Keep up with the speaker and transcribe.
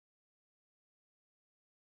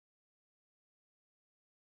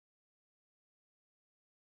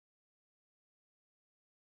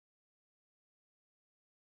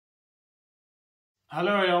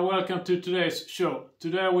Hello and welcome to today's show.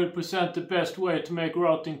 Today I will present the best way to make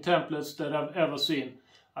routing templates that I've ever seen.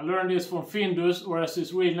 I learned this from Findus, or as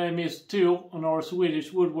his real name is Tor, on our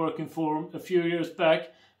Swedish woodworking forum a few years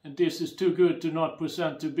back, and this is too good to not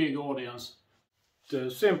present to a big audience. The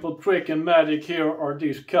simple trick and magic here are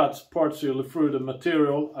these cuts partially through the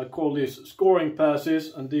material. I call these scoring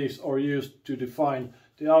passes, and these are used to define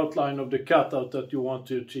the outline of the cutout that you want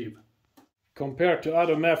to achieve. Compared to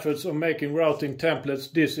other methods of making routing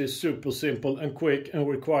templates, this is super simple and quick and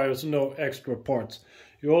requires no extra parts.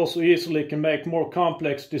 You also easily can make more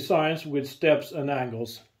complex designs with steps and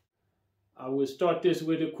angles. I will start this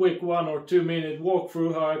with a quick 1 or 2 minute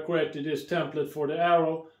walkthrough how I created this template for the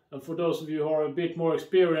arrow, and for those of you who are a bit more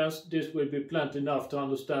experienced, this will be plenty enough to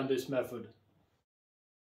understand this method.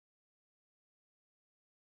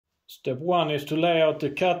 Step 1 is to lay out the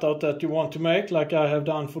cutout that you want to make, like I have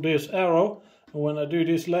done for this arrow. And when I do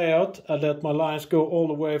this layout, I let my lines go all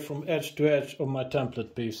the way from edge to edge of my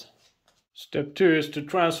template piece. Step 2 is to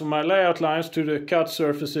transfer my layout lines to the cut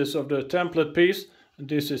surfaces of the template piece. And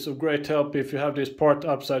this is of great help if you have this part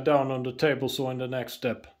upside down on the table saw in the next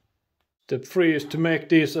step. Step 3 is to make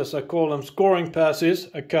these, as I call them, scoring passes.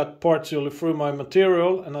 I cut partially through my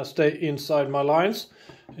material and I stay inside my lines.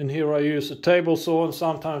 And here I use a table saw and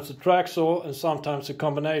sometimes a track saw and sometimes a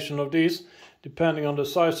combination of these. Depending on the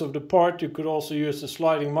size of the part, you could also use a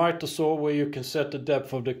sliding miter saw where you can set the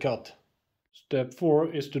depth of the cut. Step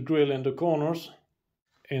 4 is to drill in the corners.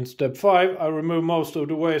 In step 5 I remove most of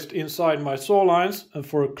the waste inside my saw lines, and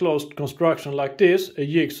for a closed construction like this, a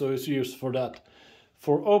jigsaw is used for that.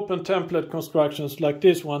 For open template constructions like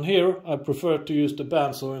this one here, I prefer to use the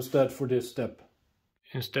bandsaw instead for this step.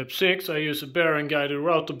 In step 6 I use a bearing guided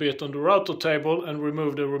router bit on the router table and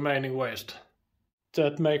remove the remaining waste.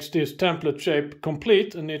 That makes this template shape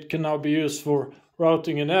complete, and it can now be used for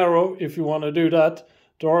routing an arrow if you want to do that.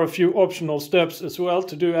 There are a few optional steps as well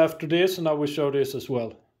to do after this, and I will show this as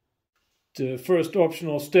well. The first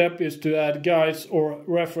optional step is to add guides or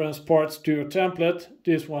reference parts to your template.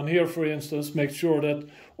 This one here, for instance, makes sure that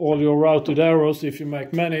all your routed arrows, if you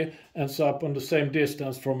make many, ends up on the same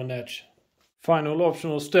distance from an edge. Final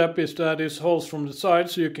optional step is to add these holes from the side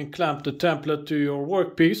so you can clamp the template to your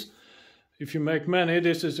workpiece. If you make many,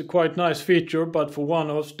 this is a quite nice feature, but for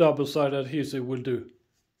one-offs, double-sided adhesive will do.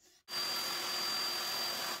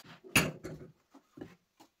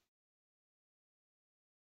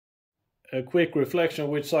 A quick reflection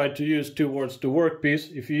which side to use towards the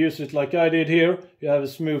workpiece. If you use it like I did here, you have a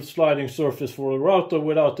smooth sliding surface for the router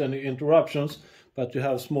without any interruptions, but you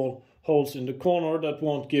have small holes in the corner that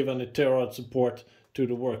won't give any tear-out support to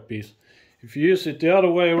the workpiece. If you use it the other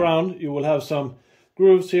way around, you will have some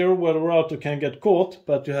grooves here where the router can get caught,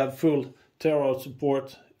 but you have full tear-out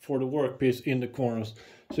support for the workpiece in the corners.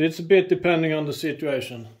 So it's a bit depending on the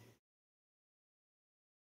situation.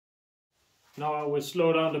 Now I will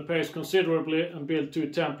slow down the pace considerably and build 2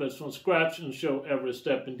 templates from scratch and show every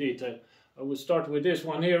step in detail. I will start with this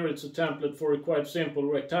one here. It's a template for a quite simple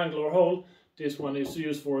rectangular hole. This one is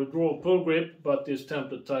used for a draw pull grip, but this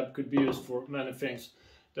template type could be used for many things.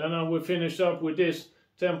 Then I will finish up with this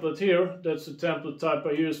template here. That's the template type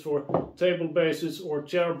I use for table bases or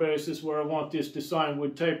chair bases, where I want this design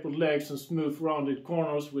with tapered legs and smooth rounded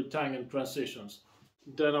corners with tangent transitions.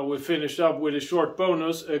 Then I will finish up with a short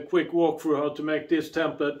bonus, a quick walkthrough how to make this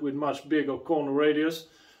template with much bigger corner radius.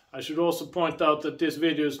 I should also point out that this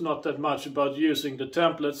video is not that much about using the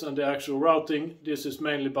templates and the actual routing. This is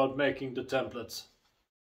mainly about making the templates.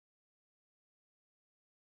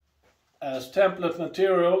 As template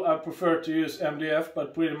material, I prefer to use MDF,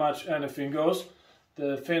 but pretty much anything goes.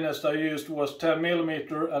 The thinnest I used was 10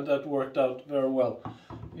 mm, and that worked out very well.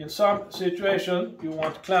 In some situations you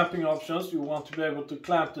want clamping options. You want to be able to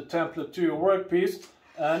clamp the template to your workpiece,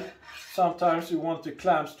 and sometimes you want the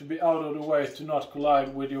clamps to be out of the way to not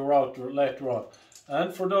collide with your router later on.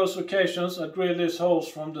 And for those occasions I drill these holes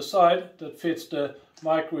from the side that fits the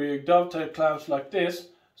micro dovetail clamps like this,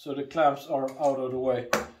 so the clamps are out of the way.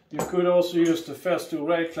 You could also use the Festool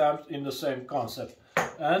rail clamp in the same concept.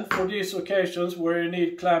 And for these occasions where you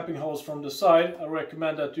need clamping holes from the side, I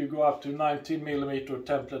recommend that you go up to 19 mm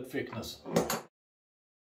template thickness.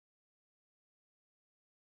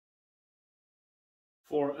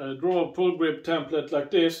 For a draw pull grip template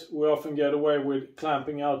like this, we often get away with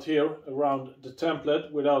clamping out here around the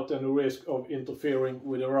template without any risk of interfering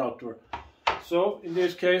with the router. So in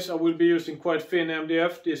this case I will be using quite thin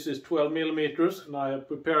MDF. This is 12 mm, and I have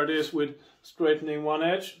prepared this with straightening one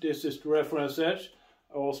edge. This is the reference edge.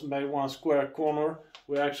 I also made one square corner.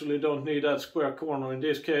 We actually don't need that square corner in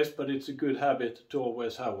this case, but it's a good habit to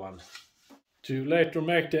always have one. To later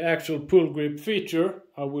make the actual pull grip feature,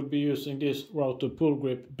 I will be using this router pull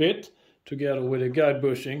grip bit together with a guide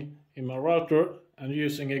bushing in my router, and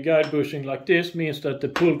using a guide bushing like this means that the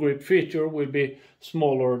pull grip feature will be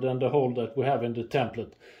smaller than the hole that we have in the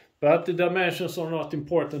template. But the dimensions are not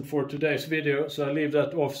important for today's video, so I leave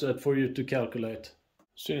that offset for you to calculate.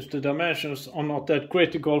 Since the dimensions are not that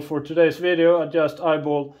critical for today's video, I just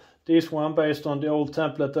eyeball this one based on the old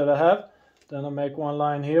template that I have. Then I make one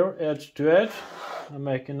line here, edge to edge. I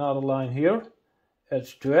make another line here,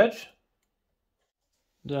 edge to edge.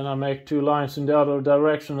 Then I make two lines in the other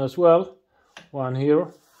direction as well. One here,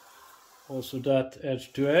 also that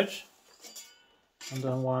edge to edge. And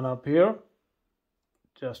then one up here,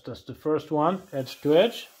 just as the first one, edge to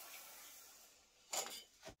edge.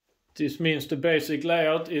 This means the basic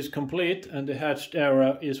layout is complete, and the hatched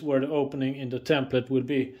area is where the opening in the template will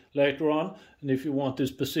be later on. And if you want the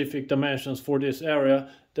specific dimensions for this area,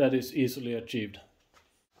 that is easily achieved.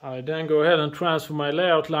 I then go ahead and transfer my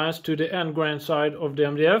layout lines to the end grain side of the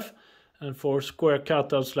MDF. And for square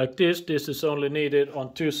cutouts like this is only needed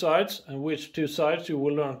on two sides, and which two sides you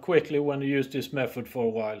will learn quickly when you use this method for a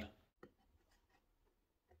while.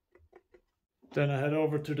 Then I head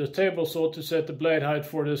over to the table saw to set the blade height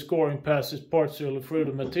for the scoring passes partially through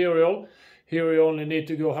the material. Here you only need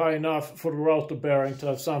to go high enough for the router bearing to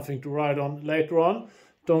have something to ride on later on.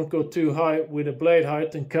 Don't go too high with the blade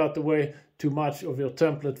height and cut away too much of your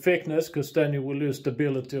template thickness, because then you will lose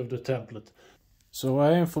stability of the template. So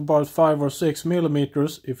I aim for about 5 or 6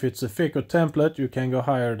 millimeters. If it's a thicker template, you can go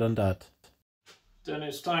higher than that. Then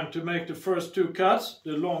it's time to make the first two cuts,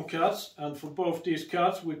 the long cuts, and for both these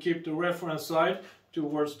cuts we keep the reference side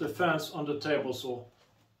towards the fence on the table saw.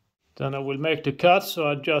 Then I will make the cuts, so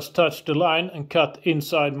I just touch the line and cut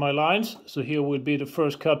inside my lines. So here will be the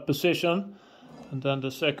first cut position, and then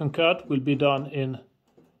the second cut will be done in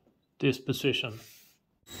this position.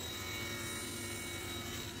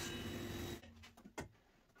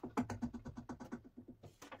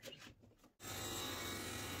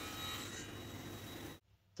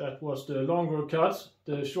 That was the longer cuts.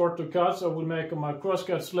 The shorter cuts I will make on my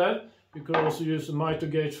crosscut sled. You could also use a miter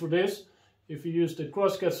gauge for this. If you use the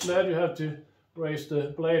crosscut sled, you have to raise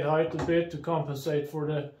the blade height a bit to compensate for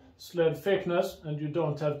the sled thickness, and you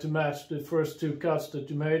don't have to match the first two cuts that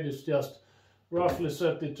you made. It's just roughly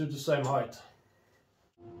set it to the same height.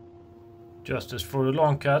 Just as for the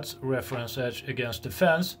long cuts, reference edge against the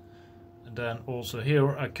fence, and then also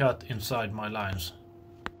here I cut inside my lines.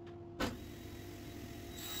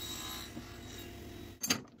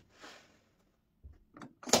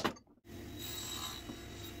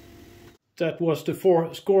 That was the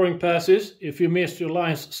 4 scoring passes. If you missed your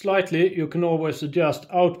lines slightly, you can always adjust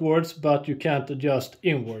outwards, but you can't adjust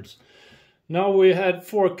inwards. Now we had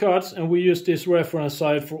 4 cuts, and we use this reference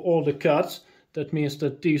side for all the cuts. That means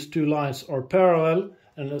that these two lines are parallel,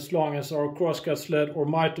 and as long as our crosscut sled or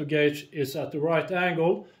miter gauge is at the right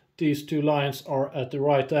angle, these two lines are at the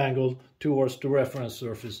right angle towards the reference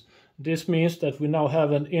surface. This means that we now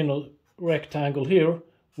have an inner rectangle here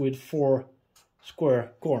with 4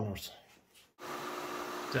 square corners.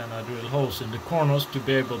 Then I drill holes in the corners to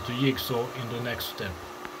be able to jigsaw in the next step.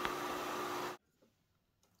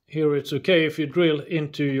 Here it's okay if you drill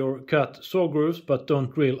into your cut saw grooves, but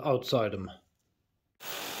don't drill outside them.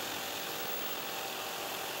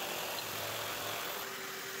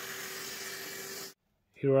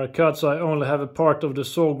 Here are cuts I only have a part of the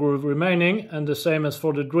saw groove remaining, and the same as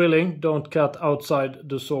for the drilling, don't cut outside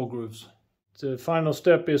the saw grooves. The final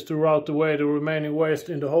step is to route away the remaining waste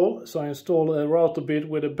in the hole, so I install a router bit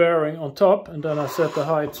with a bearing on top, and then I set the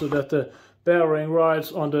height so that the bearing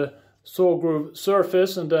rides on the saw groove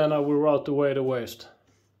surface, and then I will route away the waste.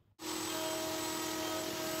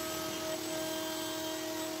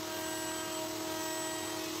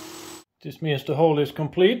 This means the hole is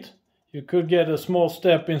complete. You could get a small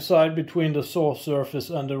step inside between the saw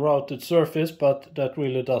surface and the routed surface, but that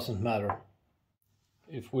really doesn't matter.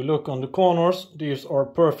 If we look on the corners, these are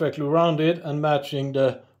perfectly rounded and matching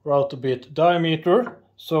the router bit diameter.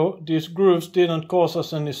 So these grooves didn't cause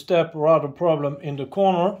us any step or other problem in the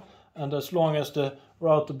corner, and as long as the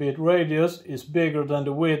router bit radius is bigger than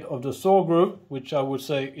the width of the saw groove, which I would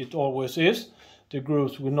say it always is, the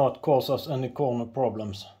grooves will not cause us any corner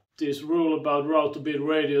problems. This rule about router bit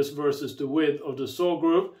radius versus the width of the saw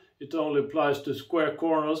groove, it only applies to square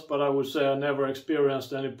corners, but I would say I never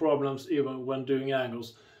experienced any problems even when doing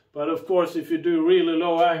angles. But of course, if you do really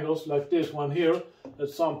low angles like this one here,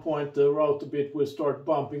 at some point the router bit will start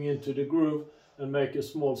bumping into the groove and make a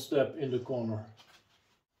small step in the corner.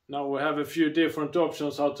 Now we have a few different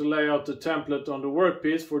options how to lay out the template on the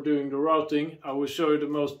workpiece for doing the routing. I will show you the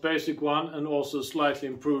most basic one and also a slightly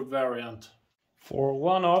improved variant. For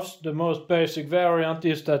one-offs, the most basic variant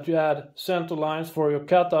is that you add center lines for your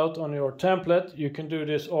cutout on your template. You can do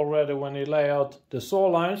this already when you lay out the saw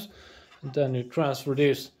lines. And then you transfer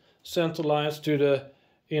these center lines to the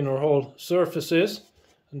inner hole surfaces.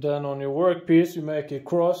 And then on your workpiece you make a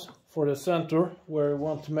cross for the center where you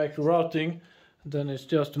want to make the routing. And then it's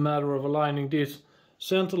just a matter of aligning these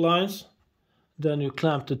center lines. Then you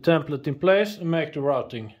clamp the template in place and make the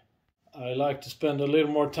routing. I like to spend a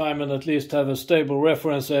little more time and at least have a stable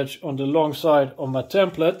reference edge on the long side of my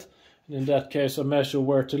template. And in that case I measure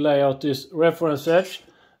where to lay out this reference edge.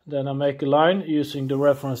 Then I make a line using the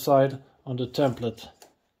reference side on the template.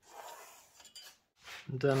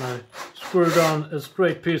 And then I screw down a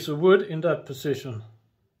straight piece of wood in that position.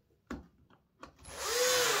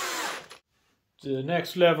 The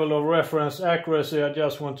next level of reference accuracy I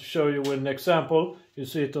just want to show you with an example. You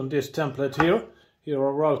see it on this template here. Here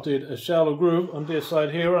I routed a shallow groove on this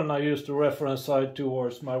side here and I used the reference side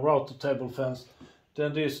towards my router table fence.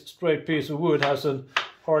 Then this straight piece of wood has a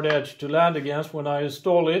hard edge to land against when I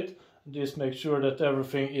install it. This makes sure that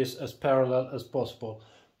everything is as parallel as possible.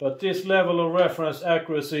 But this level of reference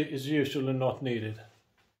accuracy is usually not needed.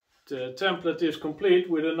 The template is complete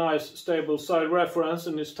with a nice stable side reference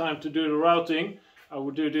and it's time to do the routing. I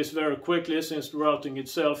will do this very quickly since the routing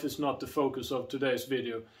itself is not the focus of today's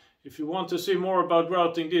video. If you want to see more about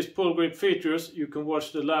routing these pull grip features, you can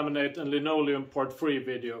watch the laminate and linoleum part 3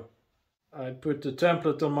 video. I put the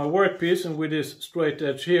template on my workpiece and with this straight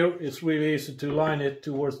edge here, it's really easy to line it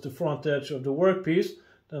towards the front edge of the workpiece.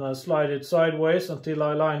 Then I slide it sideways until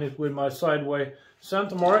I line it with my sideways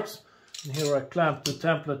center marks. And here I clamp the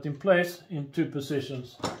template in place in 2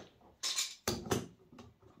 positions.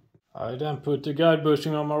 I then put the guide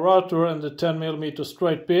bushing on my router and the 10mm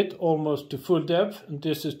straight bit almost to full depth, and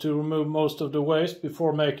this is to remove most of the waste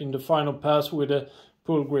before making the final pass with a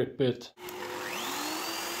pull grip bit.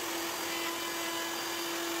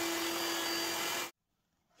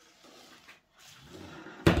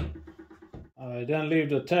 I then leave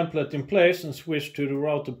the template in place and switch to the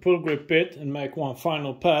router pull grip bit and make one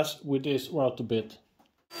final pass with this router bit.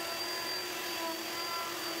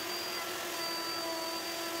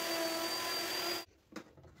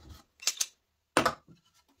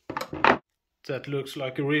 That looks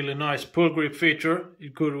like a really nice pull grip feature.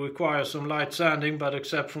 It could require some light sanding, but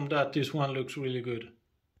except from that, this one looks really good.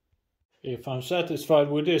 If I'm satisfied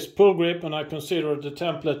with this pull grip and I consider the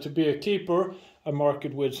template to be a keeper, I mark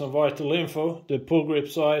it with some vital info, the pull grip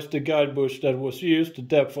size, the guide bush that was used, the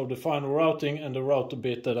depth of the final routing and the router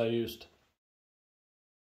bit that I used.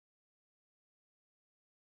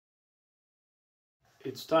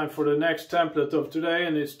 It's time for the next template of today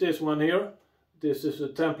and it's this one here. This is a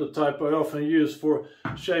template type I often use for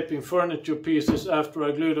shaping furniture pieces after I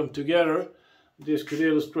glue them together. This could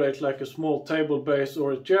illustrate like a small table base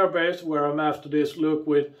or a chair base where I'm after this look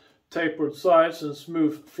with tapered sides and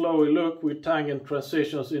smooth flowy look with tangent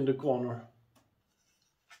transitions in the corner.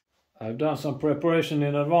 I've done some preparation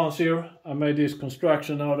in advance here. I made this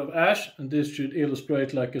construction out of ash and this should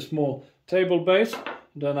illustrate like a small table base.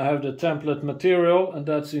 Then I have the template material and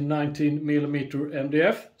that's in 19mm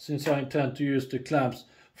MDF since I intend to use the clamps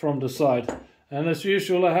from the side. And as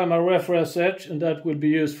usual I have my reference edge and that will be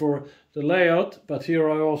used for the layout, but here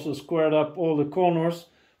I also squared up all the corners.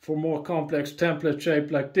 For more complex template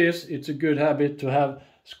shape like this, it's a good habit to have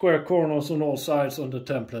square corners on all sides on the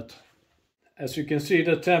template. As you can see,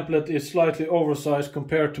 the template is slightly oversized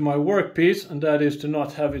compared to my workpiece, and that is to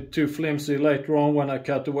not have it too flimsy later on when I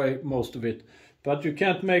cut away most of it. But you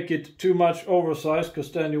can't make it too much oversized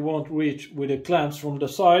because then you won't reach with the clamps from the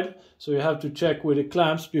side. So you have to check with the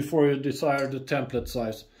clamps before you desire the template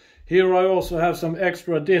size. Here I also have some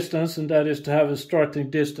extra distance, and that is to have a starting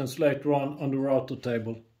distance later on the router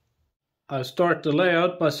table. I start the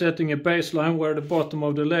layout by setting a baseline where the bottom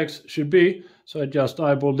of the legs should be. So I just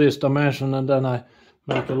eyeball this dimension and then I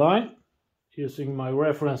make a line using my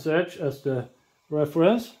reference edge as the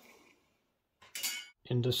reference.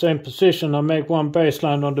 In the same position I make one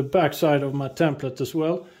baseline on the back side of my template as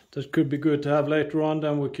well. That could be good to have later on,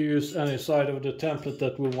 then we can use any side of the template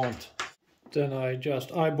that we want. Then I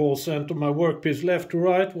just eyeball center my workpiece left to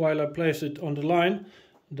right while I place it on the line.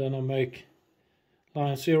 Then I make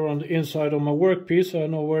lines here on the inside of my workpiece so I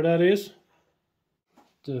know where that is.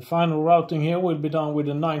 The final routing here will be done with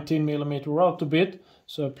a 19mm router bit.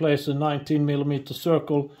 So I place a 19mm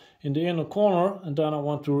circle in the inner corner and then I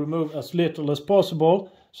want to remove as little as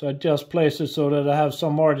possible. So I just place it so that I have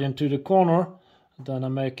some margin to the corner. Then I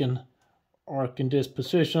make an arc in this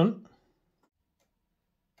position.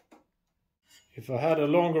 If I had a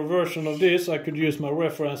longer version of this, I could use my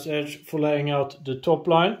reference edge for laying out the top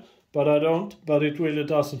line, but I don't, but it really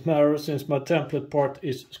doesn't matter since my template part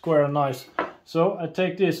is square and nice. So I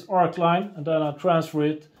take this arc line and then I transfer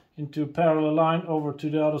it into a parallel line over to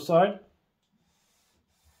the other side.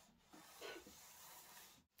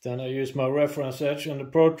 Then I use my reference edge and the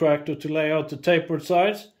protractor to lay out the tapered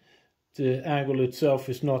sides. The angle itself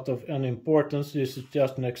is not of any importance, this is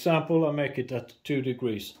just an example. I make it at 2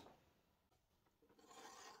 degrees.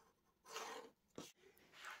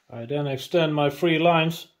 I then extend my 3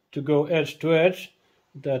 lines to go edge to edge.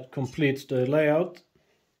 That completes the layout.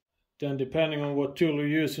 Then depending on what tool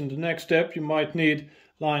you use in the next step, you might need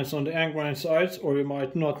lines on the end grain sides or you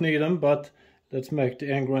might not need them, but let's make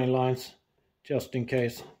the end grain lines just in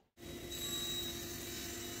case.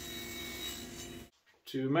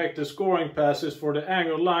 To make the scoring passes for the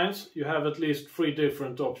angled lines, you have at least 3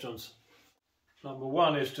 different options. Number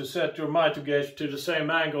 1 is to set your miter gauge to the same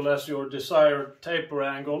angle as your desired taper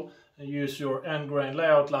angle and use your end grain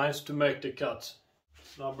layout lines to make the cuts.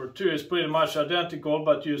 Number 2 is pretty much identical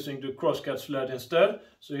but using the crosscut sled instead.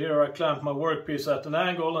 So here I clamp my workpiece at an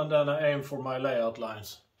angle and then I aim for my layout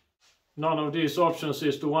lines. None of these options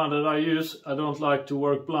is the one that I use. I don't like to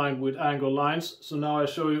work blind with angle lines. So now I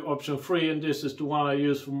show you option 3 and this is the one I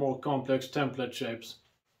use for more complex template shapes.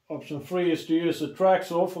 Option 3 is to use a track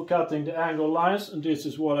saw for cutting the angle lines, and this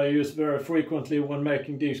is what I use very frequently when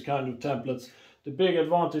making these kind of templates. The big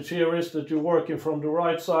advantage here is that you're working from the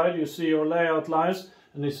right side, you see your layout lines,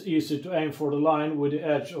 and it's easy to aim for the line with the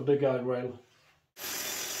edge of the guide rail.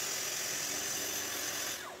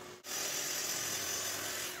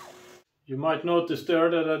 You might notice there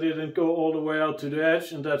that I didn't go all the way out to the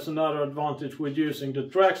edge, and that's another advantage with using the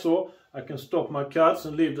track saw. I can stop my cuts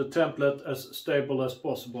and leave the template as stable as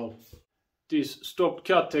possible. This stopped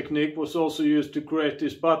cut technique was also used to create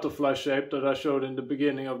this butterfly shape that I showed in the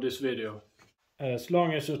beginning of this video. As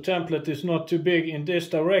long as your template is not too big in this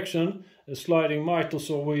direction, a sliding miter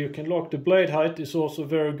saw where you can lock the blade height is also a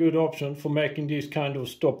very good option for making these kind of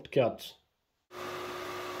stopped cuts.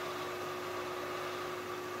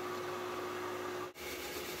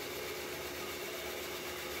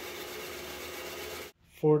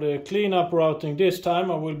 For the cleanup routing this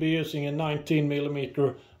time I will be using a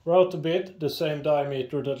 19mm router bit, the same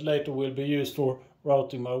diameter that later will be used for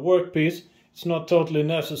routing my workpiece. It's not totally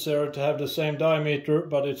necessary to have the same diameter,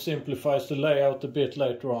 but it simplifies the layout a bit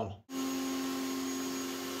later on.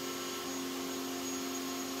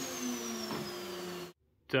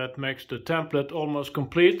 That makes the template almost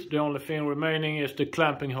complete. The only thing remaining is the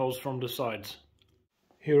clamping holes from the sides.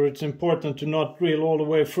 Here it's important to not drill all the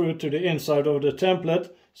way through to the inside of the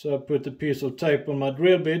template, so I put a piece of tape on my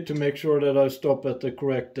drill bit to make sure that I stop at the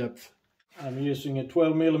correct depth. I'm using a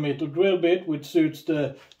 12mm drill bit which suits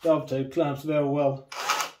the dovetail clamps very well.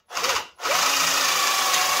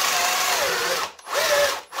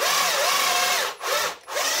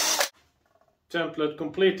 Template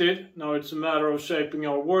completed. Now it's a matter of shaping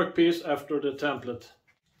our workpiece after the template.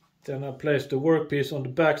 Then I place the workpiece on the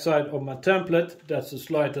back side of my template. That's a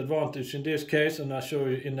slight advantage in this case, and I'll show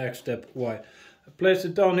you in next step why. I place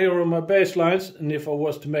it down here on my baselines, and if I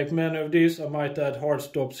was to make many of these I might add hard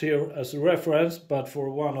stops here as a reference, but for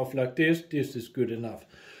a one-off like this is good enough.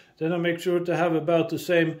 Then I make sure to have about the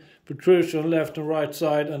same protrusion left and right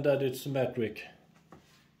side and that it's symmetric.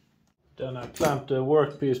 Then I clamp the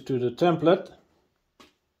workpiece to the template.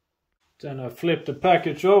 Then I flip the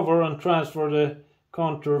package over and transfer the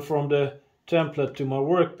contour from the template to my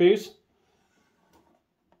workpiece.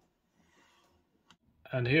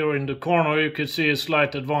 And here in the corner you can see a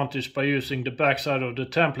slight advantage by using the back side of the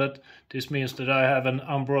template. This means that I have an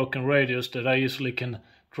unbroken radius that I easily can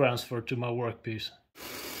transfer to my workpiece.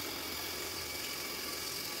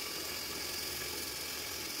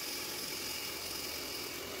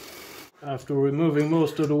 After removing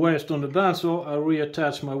most of the waste on the bandsaw, I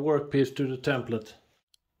reattach my workpiece to the template.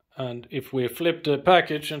 And if we flip the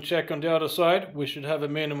package and check on the other side, we should have a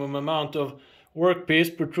minimum amount of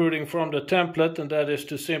workpiece protruding from the template, and that is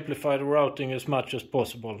to simplify the routing as much as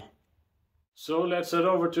possible. So let's head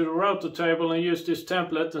over to the router table and use this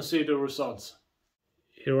template and see the results.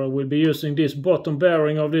 Here I will be using this bottom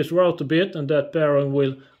bearing of this router bit, and that bearing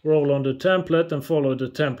will roll on the template and follow the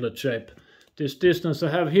template shape. This distance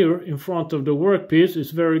I have here in front of the workpiece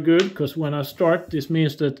is very good, because when I start this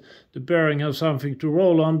means that the bearing has something to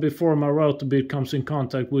roll on before my router bit comes in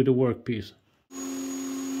contact with the workpiece.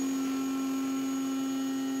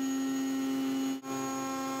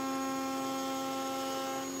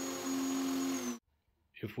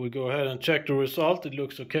 If we go ahead and check the result, it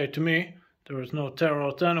looks okay to me. There is no tear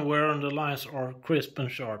out anywhere and the lines are crisp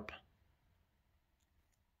and sharp.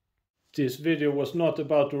 This video was not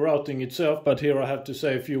about the routing itself, but here I have to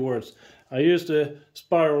say a few words. I used a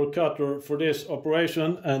spiral cutter for this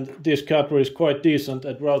operation, and this cutter is quite decent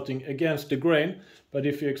at routing against the grain, but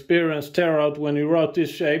if you experience tear out when you route this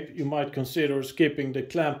shape, you might consider skipping the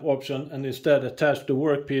clamp option and instead attach the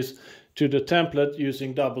workpiece to the template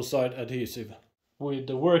using double-side adhesive. With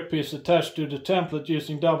the workpiece attached to the template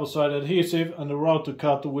using double-side adhesive and the router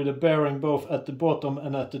cutter with a bearing both at the bottom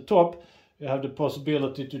and at the top, you have the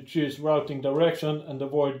possibility to choose routing direction and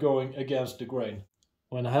avoid going against the grain.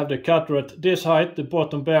 When I have the cutter at this height, the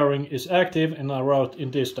bottom bearing is active and I route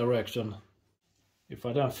in this direction. If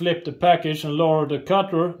I then flip the package and lower the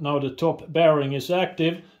cutter, now the top bearing is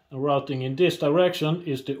active and routing in this direction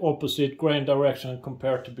is the opposite grain direction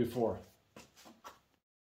compared to before.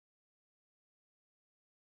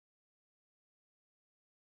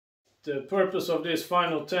 The purpose of this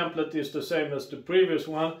final template is the same as the previous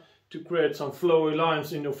one, to create some flowy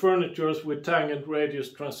lines in your furnitures with tangent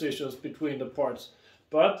radius transitions between the parts.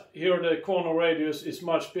 But here the corner radius is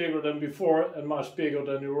much bigger than before and much bigger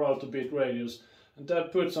than your router bit radius. And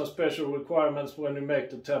that puts some special requirements when you make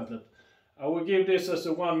the template. I will give this as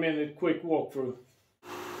a 1 minute quick walkthrough.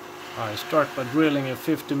 I start by drilling a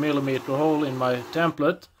 50mm hole in my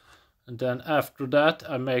template, and then after that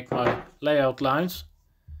I make my layout lines.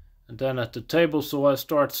 And then at the table saw I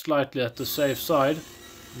start slightly at the safe side,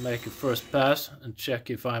 make a first pass and check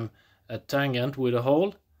if I'm at tangent with a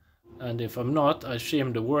hole, and if I'm not, I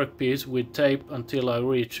shim the workpiece with tape until I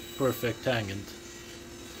reach perfect tangent.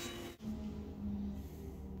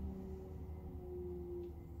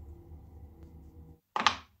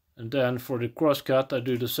 And then for the crosscut I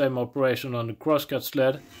do the same operation on the crosscut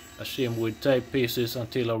sled. I shim with tape pieces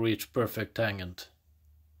until I reach perfect tangent.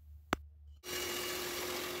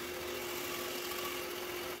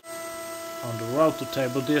 On the router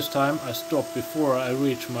table this time I stop before I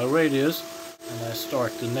reach my radius and I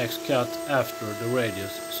start the next cut after the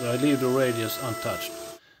radius, so I leave the radius untouched.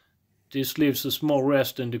 This leaves a small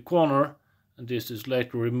rest in the corner, and this is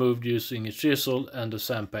later removed using a chisel and a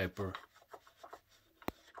sandpaper.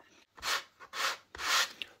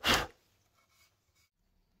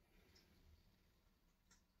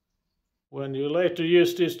 When you later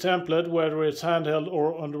use this template, whether it's handheld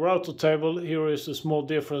or on the router table, here is a small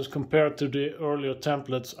difference compared to the earlier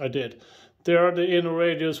templates I did. There the inner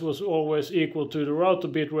radius was always equal to the router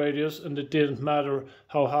bit radius and it didn't matter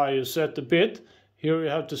how high you set the bit. Here you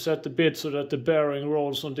have to set the bit so that the bearing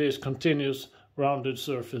rolls on this continuous rounded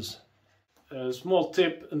surface. A small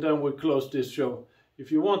tip and then we close this show.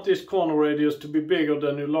 If you want this corner radius to be bigger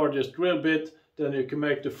than your largest drill bit, then you can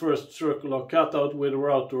make the first circular cutout with a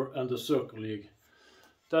router and a circle league.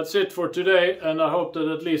 That's it for today, and I hope that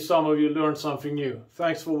at least some of you learned something new.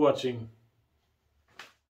 Thanks for watching.